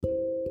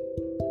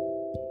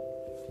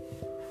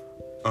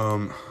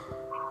Um,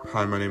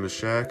 Hi, my name is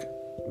Shaq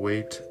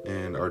Waite,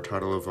 and our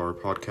title of our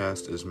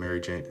podcast is Mary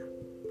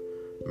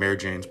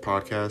Jane's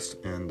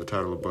podcast, and the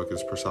title of the book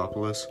is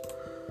Persepolis.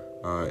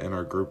 In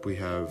our group, we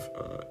have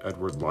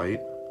Edward Light,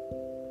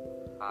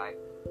 Hi.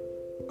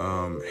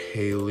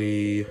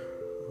 Haley,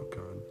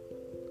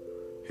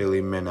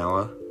 Haley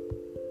Manella,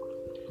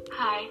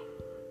 Hi.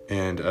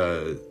 and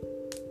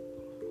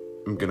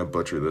I'm gonna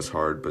butcher this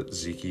hard, but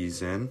Ziki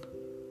Zen.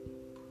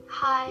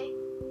 Hi.